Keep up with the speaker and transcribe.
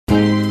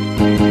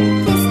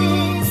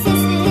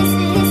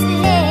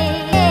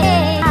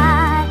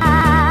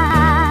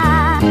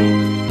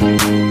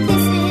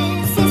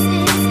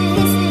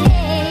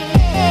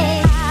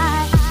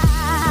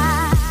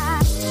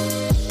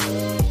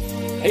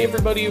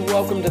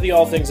welcome to the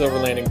All Things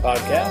Overlanding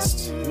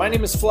podcast. My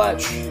name is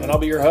Fletch, and I'll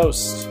be your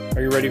host.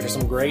 Are you ready for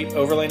some great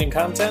overlanding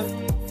content?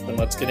 Then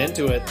let's get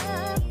into it.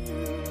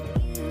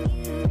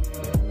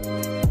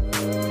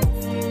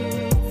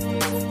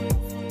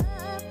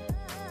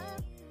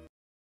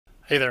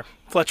 Hey there,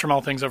 Fletch from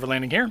All Things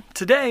Overlanding here.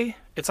 Today,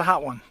 it's a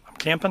hot one. I'm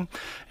camping,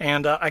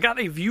 and I got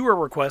a viewer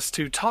request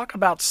to talk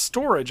about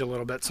storage a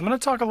little bit. So I'm going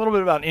to talk a little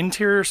bit about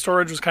interior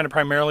storage, was kind of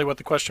primarily what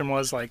the question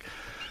was, like,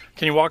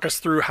 can you walk us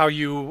through how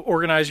you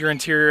organize your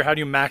interior? How do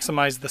you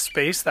maximize the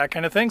space? That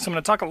kind of thing. So I'm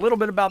going to talk a little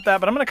bit about that,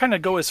 but I'm going to kind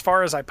of go as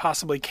far as I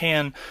possibly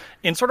can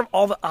in sort of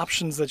all the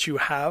options that you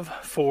have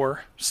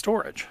for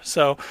storage.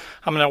 So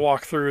I'm going to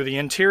walk through the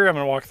interior. I'm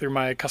going to walk through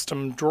my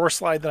custom drawer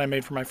slide that I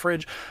made for my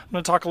fridge. I'm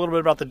going to talk a little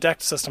bit about the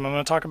deck system. I'm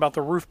going to talk about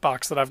the roof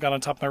box that I've got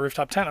on top of my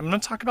rooftop tent. I'm going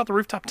to talk about the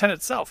rooftop tent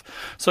itself.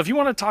 So if you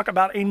want to talk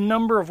about a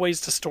number of ways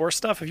to store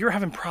stuff, if you're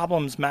having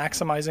problems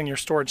maximizing your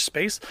storage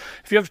space,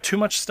 if you have too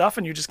much stuff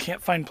and you just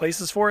can't find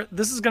places for it,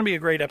 this is going to be a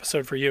great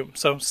episode for you.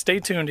 So stay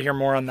tuned to hear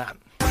more on that.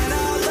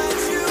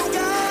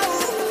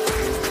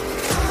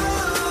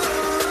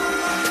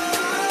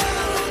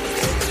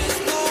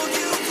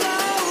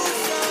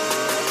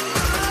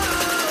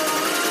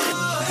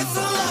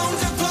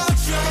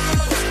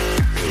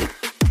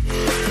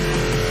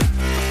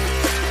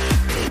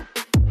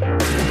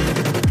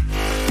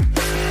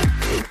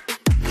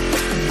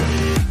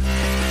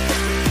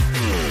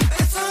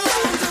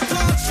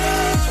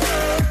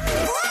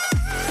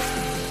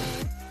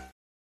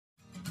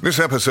 This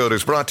episode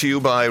is brought to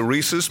you by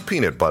Reese's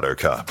Peanut Butter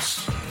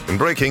Cups. In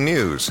breaking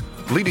news,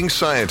 leading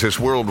scientists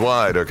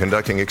worldwide are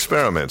conducting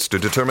experiments to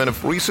determine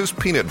if Reese's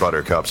Peanut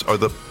Butter Cups are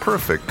the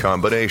perfect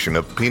combination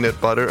of peanut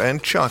butter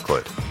and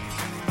chocolate.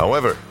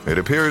 However, it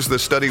appears the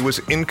study was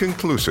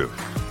inconclusive,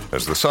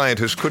 as the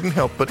scientists couldn't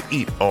help but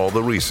eat all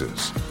the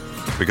Reese's.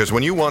 Because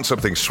when you want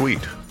something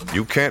sweet,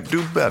 you can't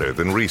do better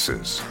than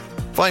Reese's.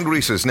 Find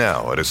Reese's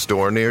now at a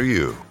store near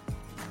you.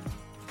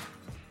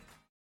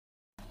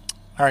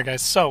 All right,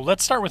 guys, so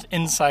let's start with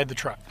inside the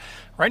truck.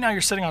 Right now,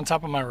 you're sitting on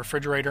top of my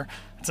refrigerator.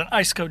 It's an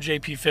Iceco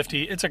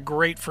JP50. It's a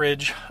great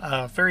fridge,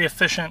 very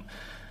efficient,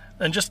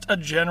 and just a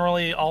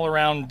generally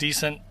all-around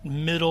decent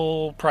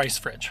middle price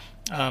fridge.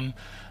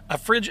 A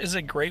fridge is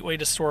a great way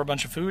to store a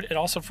bunch of food. It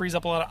also frees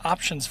up a lot of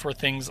options for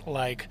things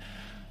like,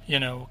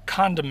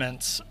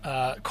 condiments,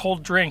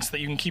 cold drinks that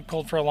you can keep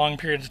cold for a long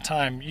period of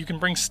time. You can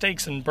bring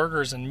steaks and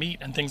burgers and meat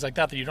and things like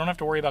that you don't have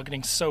to worry about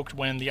getting soaked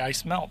when the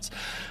ice melts.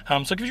 So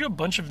it gives you a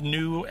bunch of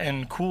new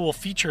and cool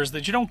features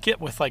that you don't get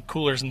with like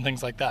coolers and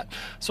things like that.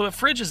 So a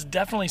fridge is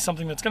definitely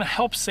something that's going to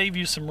help save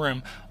you some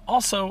room.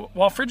 Also,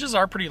 while fridges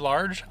are pretty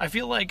large, I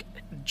feel like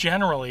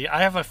generally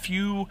I have a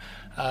few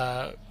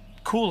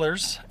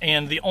coolers,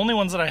 and the only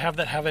ones that I have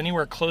that have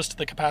anywhere close to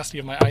the capacity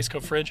of my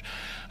Iceco fridge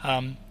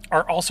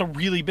are also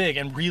really big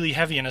and really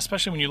heavy, and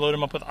especially when you load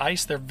them up with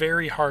ice, they're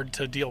very hard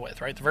to deal with,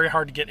 right? They're very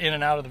hard to get in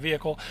and out of the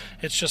vehicle.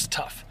 It's just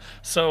tough.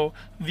 So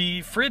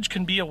the fridge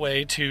can be a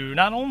way to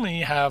not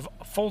only have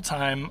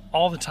full-time,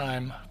 all the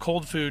time,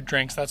 cold food,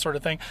 drinks, that sort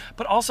of thing,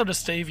 but also to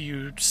save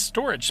you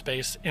storage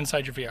space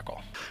inside your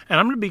vehicle. And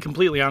I'm going to be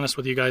completely honest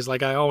with you guys,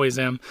 like I always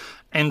am,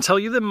 and tell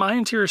you that my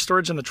interior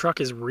storage in the truck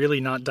is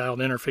really not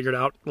dialed in or figured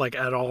out like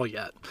at all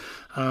yet.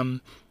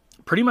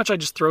 Pretty much I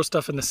just throw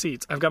stuff in the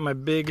seats. I've got my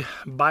big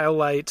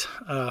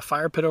BioLite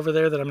fire pit over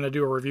there that I'm going to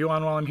do a review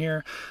on while I'm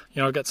here.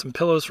 I've got some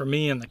pillows for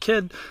me and the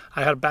kid.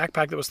 I had a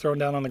backpack that was thrown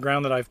down on the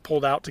ground that I've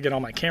pulled out to get all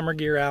my camera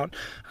gear out.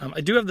 I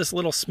do have this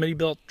little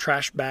Smitty-built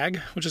trash bag,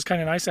 which is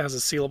kind of nice. It has a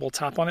sealable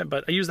top on it,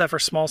 but I use that for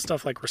small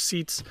stuff like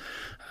receipts,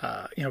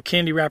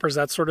 candy wrappers,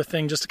 that sort of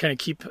thing, just to kind of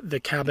keep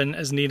the cabin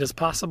as neat as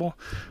possible.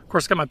 Of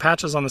course, got my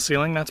patches on the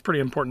ceiling. That's pretty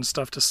important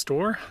stuff to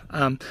store.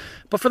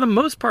 But for the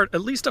most part,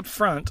 at least up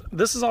front,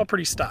 this is all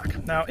pretty stock.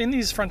 Now, in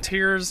these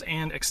Frontiers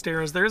and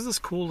Xteras, there's this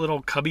cool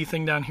little cubby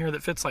thing down here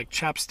that fits like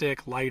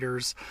chapstick,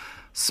 lighters,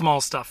 small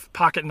stuff,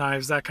 pocket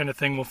knives, that kind of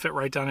thing will fit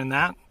right down in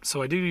that.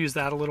 So I do use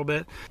that a little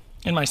bit.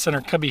 In my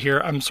center cubby here,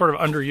 I'm sort of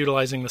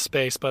underutilizing the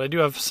space, but I do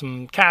have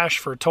some cash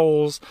for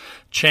tolls,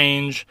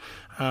 change.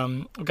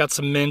 I've got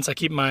some mints. I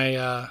keep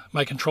my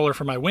my controller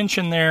for my winch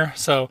in there.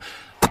 So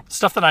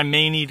stuff that I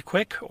may need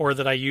quick or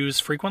that I use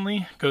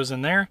frequently goes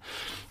in there.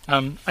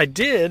 I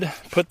did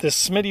put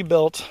this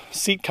Smitty-built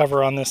seat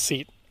cover on this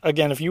seat.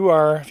 Again, if you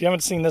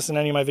haven't seen this in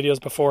any of my videos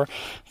before,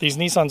 these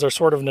Nissans are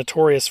sort of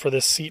notorious for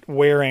this seat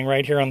wearing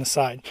right here on the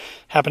side.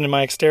 Happened in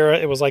my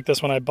Xterra. It was like this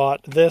when I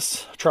bought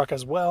this truck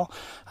as well.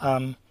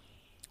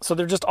 So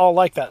they're just all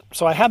like that.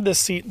 So I had this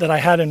seat that I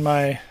had in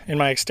my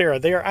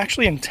Xterra. They are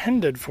actually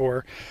intended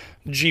for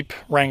Jeep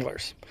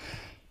Wranglers.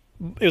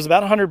 It was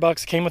about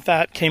 $100. Came with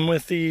that. Came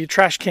with the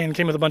trash can.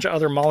 Came with a bunch of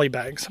other MOLLE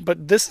bags.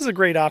 But this is a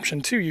great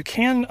option too. You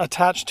can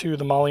attach to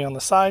the MOLLE on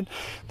the side.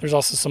 There's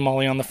also some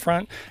MOLLE on the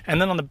front,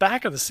 and then on the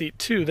back of the seat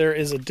too, there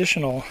is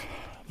additional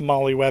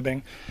MOLLE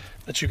webbing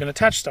that you can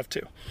attach stuff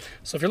to.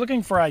 So if you're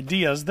looking for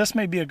ideas, this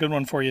may be a good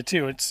one for you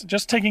too. It's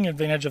just taking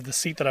advantage of the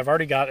seat that I've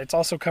already got. It's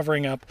also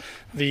covering up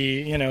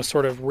the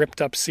sort of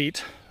ripped up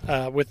seat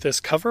with this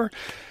cover.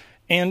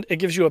 And it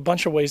gives you a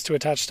bunch of ways to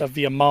attach stuff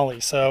via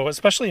MOLLE. So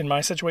especially in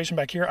my situation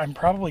back here, I'm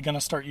probably going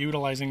to start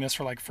utilizing this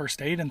for like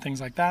first aid and things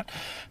like that.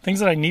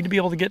 Things that I need to be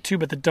able to get to,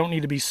 but that don't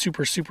need to be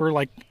super, super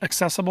like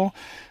accessible,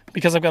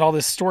 because I've got all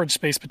this storage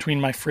space between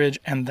my fridge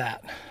and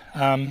that.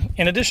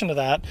 In addition to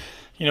that,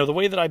 the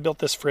way that I built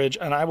this fridge,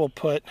 and I will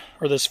put,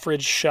 or this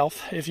fridge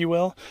shelf, if you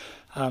will,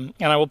 and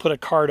I will put a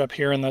card up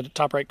here in the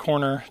top right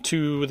corner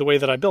to the way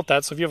that I built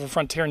that. So if you have a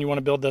Frontier and you want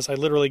to build this, I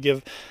literally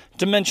give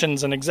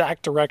dimensions and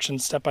exact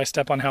directions step by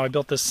step on how I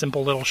built this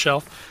simple little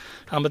shelf.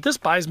 But this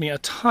buys me a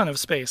ton of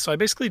space. So I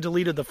basically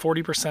deleted the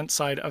 40%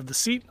 side of the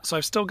seat. So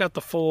I've still got the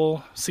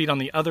full seat on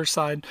the other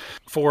side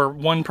for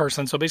one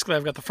person. So basically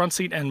I've got the front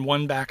seat and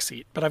one back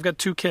seat. But I've got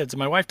 2 kids and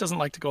my wife doesn't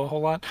like to go a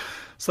whole lot.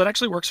 So that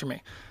actually works for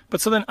me.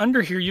 But so then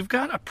under here, you've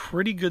got a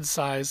pretty good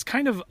size,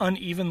 kind of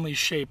unevenly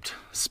shaped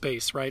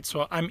space, right?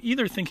 So I'm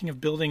either thinking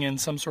of building in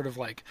some sort of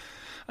like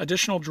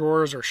additional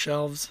drawers or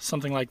shelves,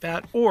 something like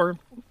that, or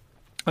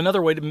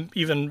another way to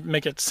even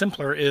make it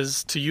simpler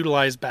is to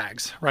utilize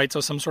bags, right?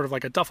 So some sort of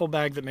like a duffel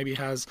bag that maybe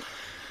has,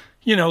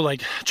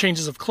 like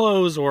changes of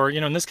clothes, or,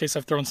 in this case,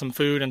 I've thrown some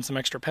food and some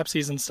extra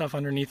Pepsis and stuff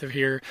underneath of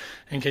here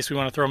in case we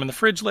want to throw them in the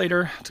fridge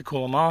later to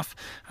cool them off.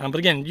 But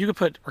again, you could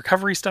put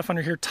recovery stuff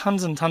under here,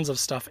 tons and tons of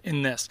stuff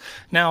in this.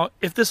 Now,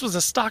 if this was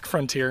a stock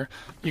Frontier,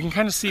 you can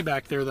kind of see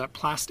back there that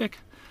plastic.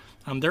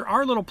 There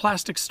are little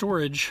plastic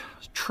storage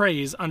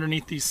trays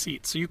underneath these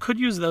seats, so you could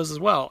use those as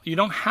well. You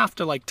don't have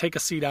to like take a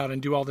seat out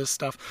and do all this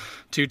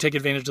stuff to take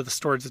advantage of the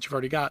storage that you've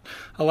already got.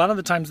 A lot of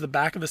the times the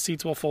back of the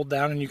seats will fold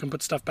down and you can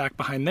put stuff back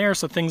behind there,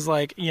 so things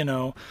like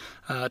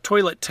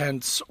toilet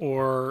tents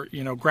or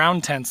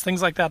ground tents,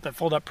 things like that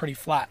fold up pretty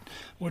flat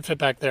would fit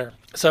back there.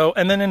 So,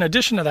 and then in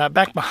addition to that,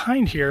 back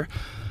behind here,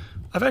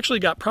 I've actually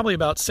got probably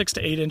about 6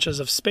 to 8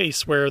 inches of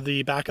space where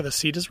the back of the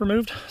seat is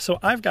removed. So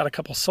I've got a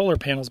couple solar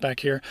panels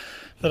back here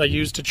that I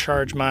use to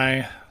charge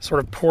my sort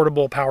of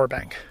portable power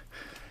bank.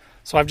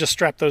 So I've just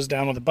strapped those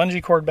down with a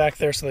bungee cord back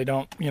there so they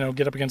don't,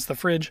 get up against the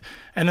fridge.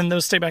 And then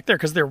those stay back there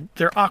because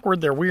they're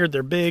awkward, they're weird,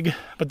 they're big,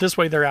 but this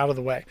way they're out of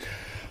the way.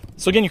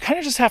 So again, you kind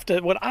of just have to,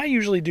 what I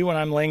usually do when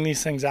I'm laying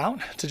these things out,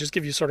 to just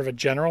give you sort of a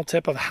general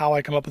tip of how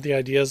I come up with the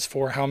ideas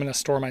for how I'm going to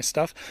store my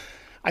stuff,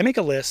 I make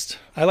a list.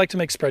 I like to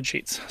make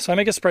spreadsheets. So I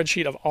make a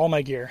spreadsheet of all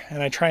my gear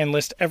and I try and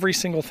list every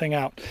single thing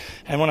out.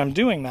 And when I'm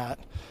doing that,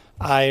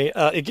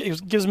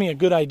 it gives me a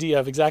good idea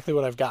of exactly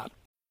what I've got.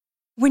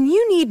 When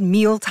you need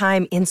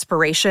mealtime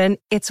inspiration,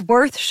 it's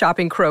worth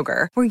shopping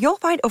Kroger, where you'll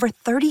find over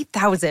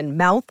 30,000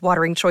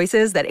 mouth-watering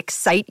choices that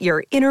excite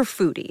your inner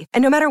foodie.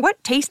 And no matter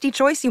what tasty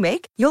choice you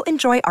make, you'll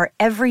enjoy our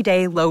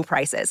everyday low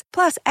prices,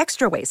 plus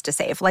extra ways to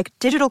save, like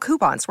digital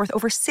coupons worth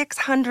over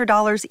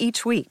 $600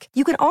 each week.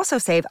 You can also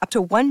save up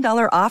to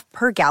 $1 off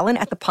per gallon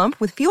at the pump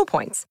with fuel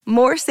points.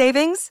 More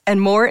savings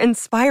and more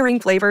inspiring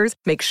flavors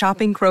make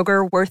shopping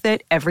Kroger worth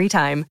it every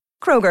time.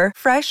 Kroger,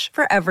 fresh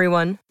for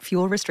everyone.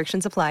 Fuel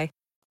restrictions apply.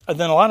 And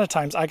then a lot of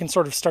times I can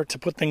sort of start to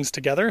put things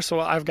together.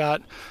 So I've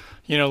got,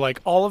 like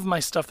all of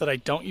my stuff that I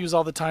don't use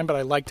all the time, but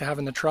I like to have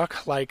in the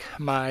truck, like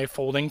my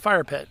folding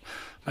fire pit,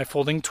 my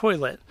folding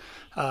toilet,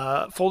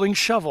 folding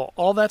shovel.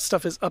 All that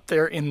stuff is up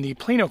there in the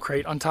Plano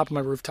crate on top of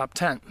my rooftop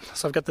tent.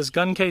 So I've got this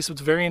gun case.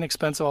 It's very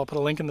inexpensive. I'll put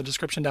a link in the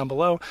description down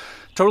below.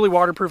 Totally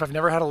waterproof. I've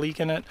never had a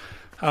leak in it.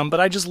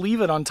 But I just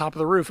leave it on top of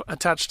the roof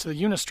attached to the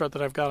unistrut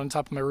that I've got on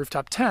top of my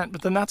rooftop tent.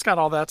 But then that's got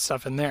all that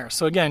stuff in there.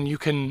 So again, you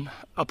can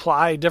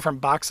apply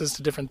different boxes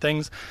to different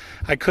things.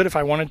 I could, if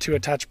I wanted to,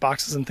 attach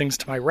boxes and things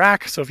to my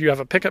rack. So if you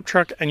have a pickup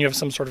truck and you have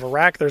some sort of a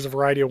rack, there's a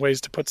variety of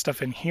ways to put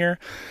stuff in here.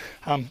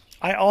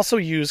 I also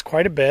use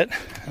quite a bit,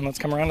 and let's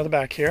come around to the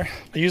back here.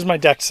 I use my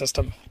deck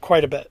system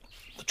quite a bit.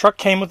 The truck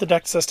came with the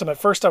deck system. At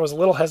first I was a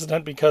little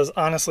hesitant because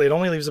honestly it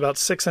only leaves about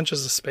 6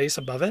 inches of space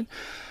above it.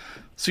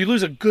 So you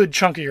lose a good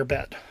chunk of your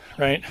bed,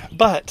 right?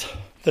 But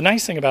the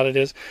nice thing about it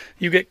is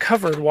you get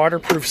covered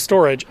waterproof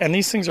storage, and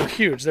these things are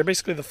huge. They're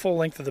basically the full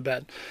length of the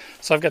bed.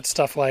 So I've got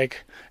stuff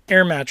like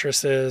air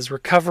mattresses,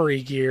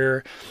 recovery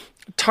gear,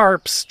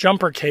 tarps,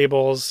 jumper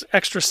cables,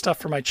 extra stuff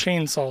for my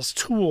chainsaws,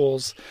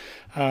 tools.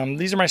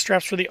 These are my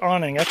straps for the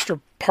awning, extra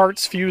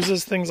parts,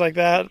 fuses, things like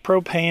that,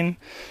 propane.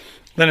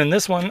 Then in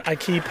this one, I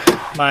keep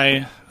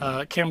my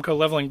Camco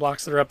leveling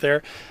blocks that are up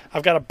there.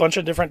 I've got a bunch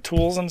of different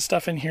tools and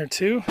stuff in here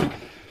too.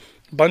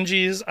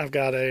 Bungees. I've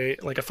got a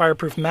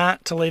fireproof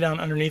mat to lay down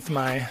underneath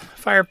my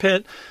fire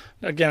pit.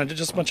 Again,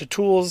 just a bunch of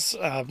tools.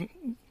 A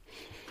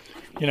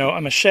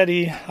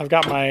machete. I've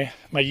got my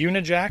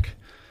Unijack,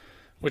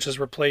 which has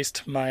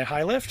replaced my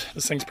high lift.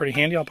 This thing's pretty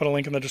handy. I'll put a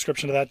link in the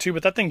description to that too.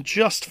 But that thing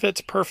just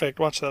fits perfect.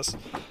 Watch this.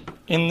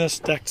 In this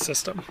deck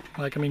system.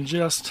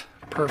 Just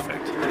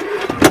perfect.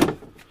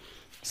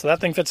 So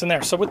that thing fits in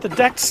there. So with the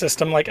deck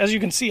system, as you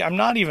can see,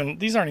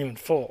 these aren't even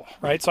full,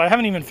 right? So I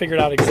haven't even figured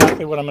out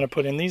exactly what I'm going to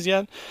put in these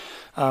yet.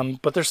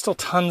 but there's still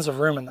tons of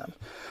room in them.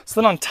 So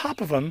then on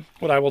top of them,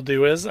 what I will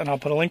do is, and I'll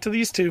put a link to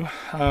these two,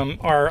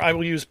 I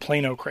will use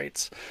Plano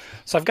crates.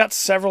 So I've got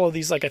several of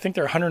these, like I think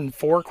they're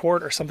 104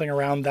 quart or something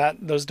around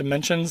those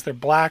dimensions. They're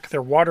black,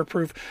 they're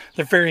waterproof,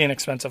 they're very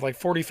inexpensive, like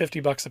 40, 50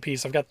 bucks a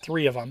piece. I've got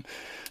 3 of them.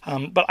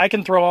 But I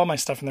can throw all my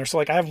stuff in there. So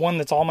like I have one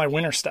that's all my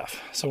winter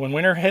stuff. So when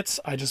winter hits,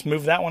 I just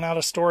move that one out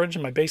of storage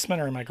in my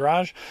basement or in my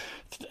garage,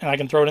 and I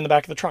can throw it in the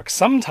back of the truck.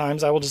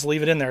 Sometimes I will just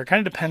leave it in there. It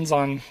kind of depends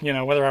on,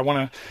 whether I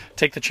want to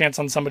take the chance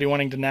on somebody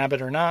wanting to nab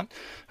it or not.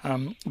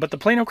 But the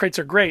Plano crates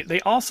are great. They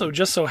also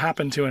just so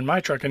happen to, in my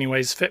truck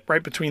anyways, fit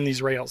right between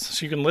these rails.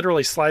 So you can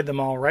literally slide them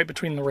all right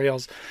between the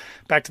rails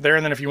back to there.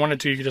 And then if you wanted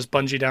to, you could just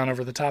bungee down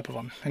over the top of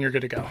them and you're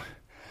good to go.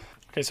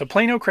 Okay, so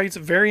Plano crates,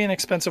 very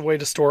inexpensive way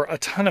to store a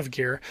ton of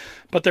gear,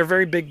 but they're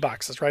very big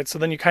boxes, right? So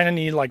then you kind of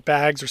need like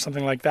bags or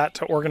something like that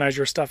to organize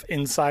your stuff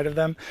inside of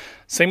them.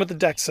 Same with the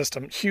deck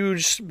system.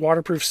 Huge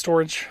waterproof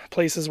storage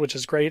places, which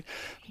is great,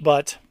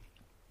 but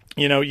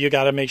you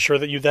got to make sure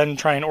that you then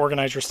try and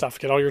organize your stuff,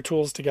 get all your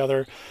tools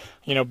together,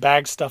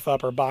 bag stuff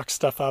up or box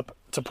stuff up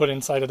to put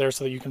inside of there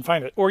so that you can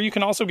find it. Or you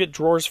can also get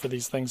drawers for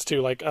these things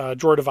too, like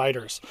drawer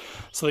dividers,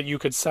 so that you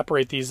could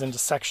separate these into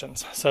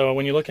sections. So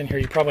when you look in here,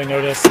 you probably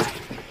noticed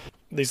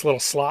these little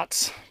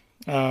slots.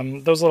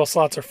 Those little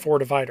slots are for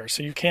dividers.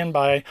 So you can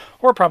buy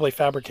or probably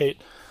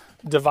fabricate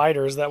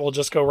dividers that will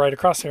just go right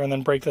across here and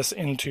then break this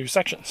into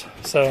sections.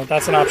 So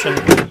that's an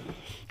option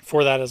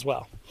for that as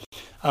well.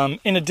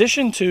 In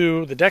addition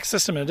to the deck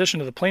system, in addition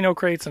to the Plano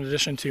crates, in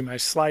addition to my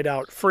slide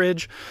out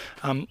fridge,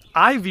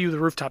 I view the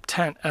rooftop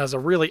tent as a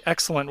really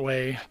excellent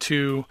way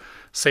to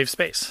save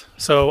space.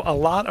 So a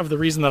lot of the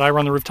reason that I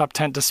run the rooftop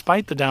tent,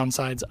 despite the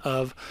downsides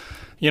of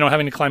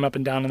having to climb up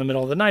and down in the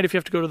middle of the night if you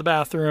have to go to the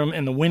bathroom,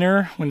 in the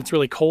winter when it's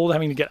really cold,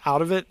 having to get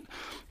out of it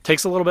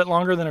takes a little bit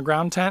longer than a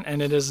ground tent,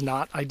 and it is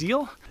not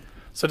ideal.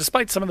 So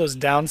despite some of those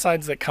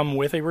downsides that come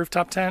with a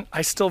rooftop tent,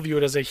 I still view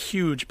it as a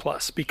huge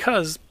plus,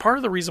 because part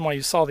of the reason why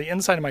you saw the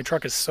inside of my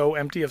truck is so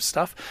empty of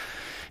stuff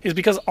is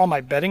because all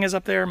my bedding is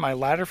up there, my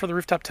ladder for the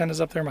rooftop tent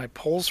is up there, my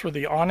poles for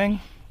the awning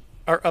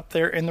are up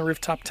there in the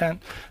rooftop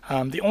tent.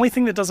 The only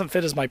thing that doesn't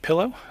fit is my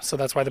pillow, so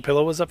that's why the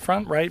pillow was up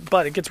front, right?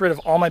 But it gets rid of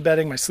all my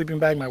bedding, my sleeping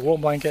bag, my wool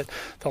blanket,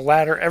 the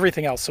ladder,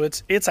 everything else. So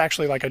it's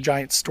actually like a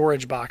giant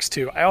storage box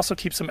too. I also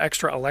keep some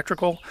extra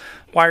electrical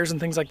wires and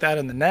things like that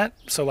in the net,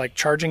 so like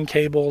charging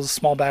cables,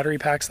 small battery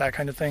packs, that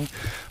kind of thing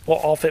will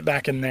all fit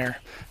back in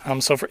there.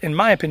 In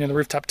my opinion, the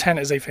rooftop tent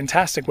is a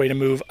fantastic way to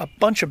move a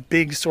bunch of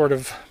big sort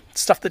of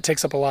stuff that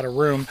takes up a lot of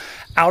room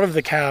out of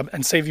the cab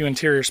and save you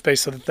interior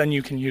space so that then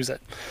you can use it.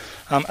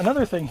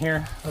 Another thing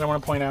here that I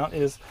want to point out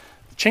is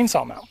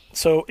chainsaw mount.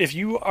 So if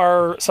you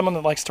are someone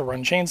that likes to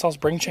run chainsaws,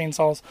 bring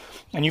chainsaws,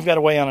 and you've got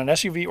a way on an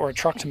SUV or a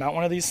truck to mount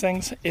one of these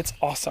things, it's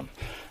awesome.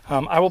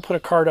 I will put a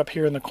card up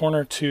here in the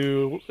corner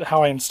to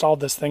how I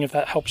installed this thing if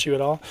that helps you at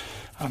all.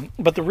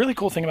 But the really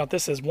cool thing about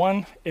this is,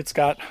 one, it's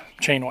got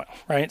chain oil,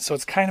 right? So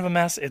it's kind of a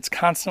mess. It's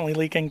constantly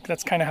leaking.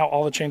 That's kind of how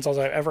all the chainsaws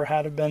I've ever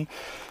had have been.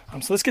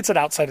 So this gets it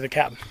outside of the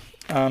cab.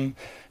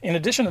 In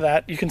addition to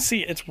that, you can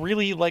see it's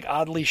really like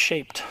oddly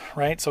shaped,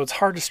 right? So it's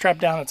hard to strap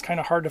down. It's kind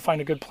of hard to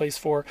find a good place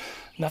for.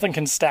 Nothing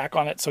can stack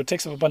on it, so it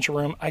takes up a bunch of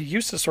room. I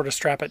used to sort of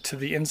strap it to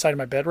the inside of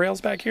my bed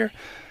rails back here,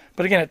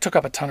 but again, it took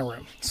up a ton of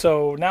room.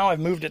 So now I've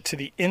moved it to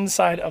the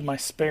inside of my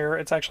spare.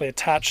 It's actually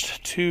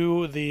attached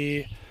to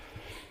the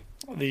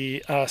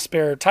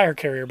spare tire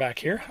carrier back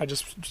here. I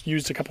just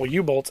used a couple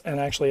U-bolts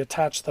and actually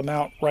attached the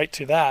mount right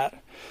to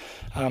that.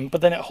 But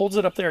then it holds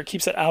it up there, it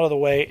keeps it out of the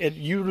way, it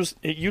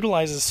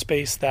utilizes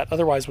space that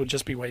otherwise would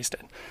just be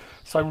wasted.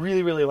 So I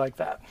really, really like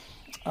that.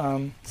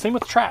 Same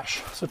with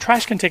trash. So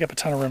trash can take up a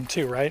ton of room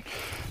too, right?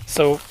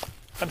 So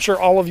I'm sure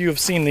all of you have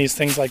seen these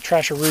things like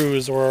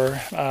Trasharoos or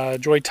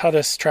Joy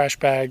Tuttis trash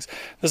bags.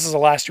 This is a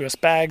Last US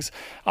Bags,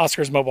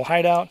 Oscar's Mobile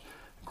Hideout.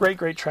 Great,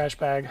 great trash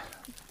bag.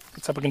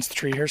 It's up against the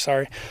tree here,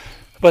 sorry.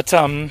 But,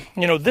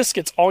 this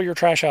gets all your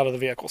trash out of the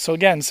vehicle. So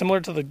again, similar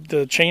to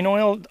the chain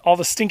oil, all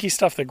the stinky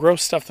stuff, the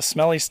gross stuff, the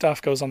smelly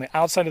stuff goes on the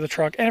outside of the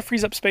truck, and it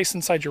frees up space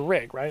inside your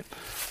rig, right?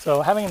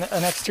 So having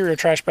an exterior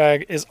trash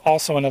bag is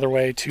also another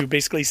way to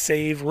basically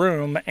save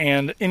room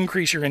and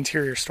increase your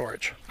interior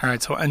storage. All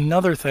right, so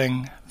another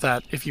thing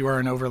that if you are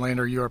an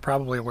overlander, you are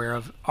probably aware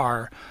of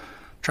are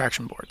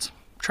traction boards.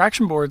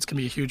 Traction boards can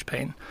be a huge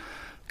pain,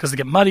 because they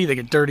get muddy, they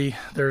get dirty.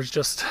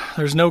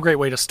 There's no great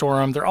way to store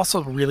them. They're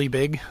also really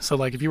big. So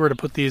like if you were to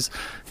put these,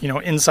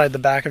 inside the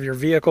back of your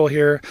vehicle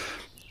here,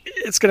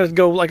 it's going to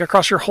go like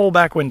across your whole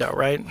back window,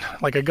 right?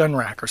 Like a gun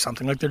rack or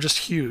something. Like they're just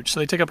huge. So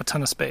they take up a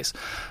ton of space.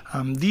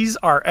 These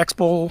are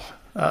X-Bowl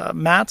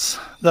mats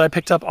that I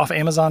picked up off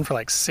Amazon for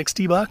like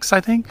 $60, I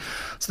think.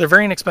 So they're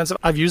very inexpensive.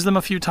 I've used them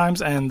a few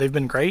times and they've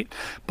been great,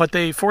 but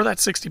for that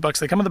 $60,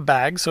 they come with a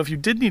bag. So if you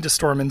did need to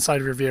store them inside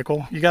of your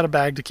vehicle, you got a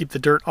bag to keep the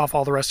dirt off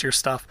all the rest of your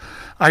stuff.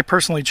 I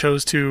personally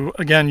chose to,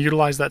 again,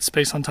 utilize that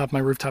space on top of my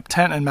rooftop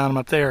tent and mount them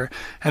up there.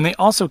 And they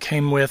also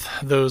came with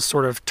those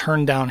sort of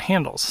turn down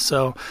handles.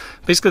 So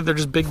basically they're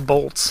just big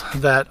bolts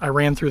that I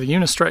ran through the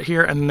unistrut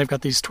here, and then they've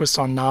got these twist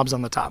on knobs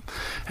on the top.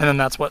 And then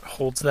that's what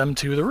holds them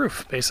to the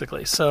roof,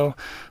 basically. So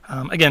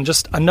Again,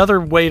 just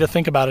another way to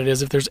think about it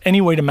is if there's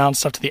any way to mount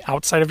stuff to the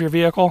outside of your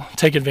vehicle,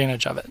 take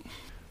advantage of it.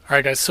 All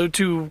right, guys, so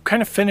to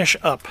kind of finish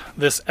up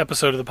this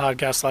episode of the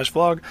podcast /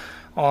 vlog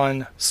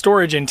on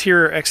storage,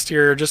 interior,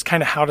 exterior, just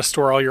kind of how to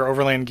store all your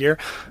overland gear.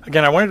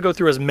 Again, I wanted to go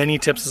through as many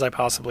tips as I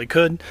possibly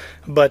could,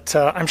 but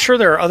I'm sure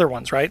there are other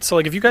ones, right? So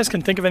like if you guys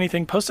can think of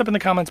anything, post up in the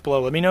comments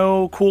below. Let me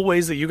know cool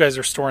ways that you guys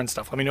are storing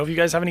stuff. Let me know if you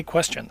guys have any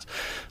questions.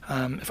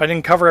 If I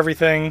didn't cover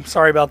everything,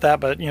 sorry about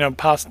that, but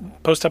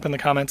post up in the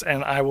comments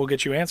and I will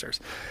get you answers.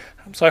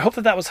 So I hope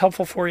that was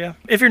helpful for you.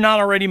 If you're not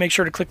already, make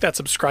sure to click that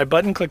subscribe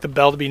button, click the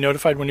bell to be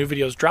notified when new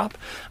videos drop.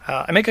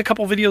 I make a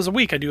couple videos a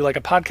week. I do like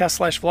a podcast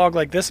 / vlog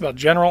like this about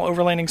general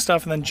overlanding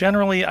stuff, and then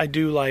generally I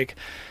do like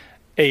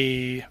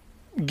a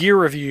gear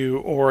review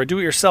or a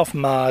do-it-yourself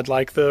mod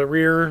like the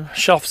rear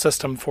shelf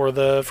system for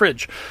the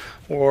fridge,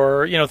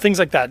 or things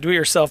like that.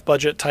 Do-it-yourself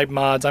budget type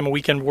mods. I'm a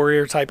weekend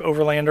warrior type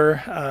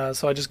overlander,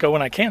 so I just go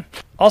when I can.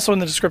 Also in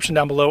the description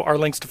down below are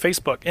links to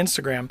Facebook,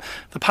 Instagram,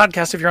 the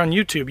podcast if you're on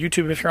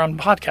YouTube if you're on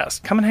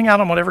podcast. Come and hang out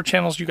on whatever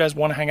channels you guys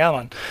want to hang out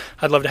on.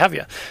 I'd love to have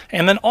you.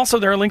 And then also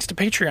there are links to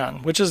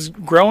Patreon, which is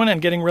growing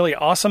and getting really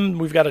awesome.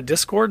 We've got a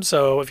Discord,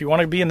 so if you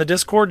want to be in the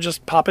Discord,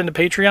 just pop into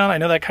Patreon. I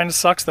know that kind of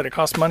sucks that it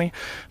costs money,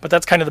 but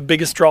that's kind of the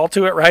biggest draw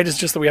to it, right? It's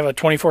just that we have a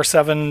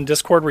 24/7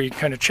 Discord where you can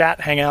kind of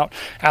chat, hang out,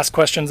 ask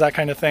questions, that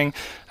kind of thing.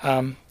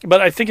 But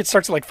I think it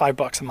starts at like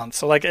 $5 a month.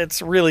 So like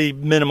it's really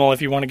minimal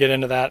if you want to get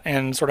into that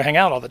and sort of hang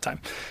out all the time.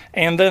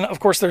 And then of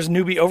course there's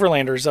Newbie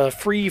Overlanders, a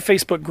free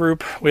Facebook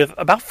group with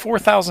about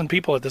 4,000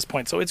 people at this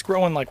point. So it's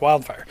growing like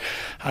wildfire.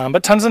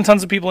 But tons and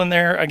tons of people in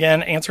there,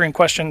 again, answering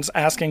questions,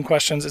 asking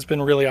questions. It's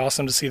been really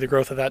awesome to see the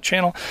growth of that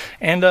channel.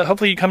 And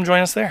hopefully you come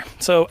join us there.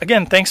 So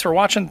again, thanks for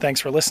watching.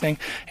 Thanks for listening.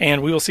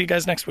 And we will see you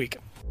guys next week.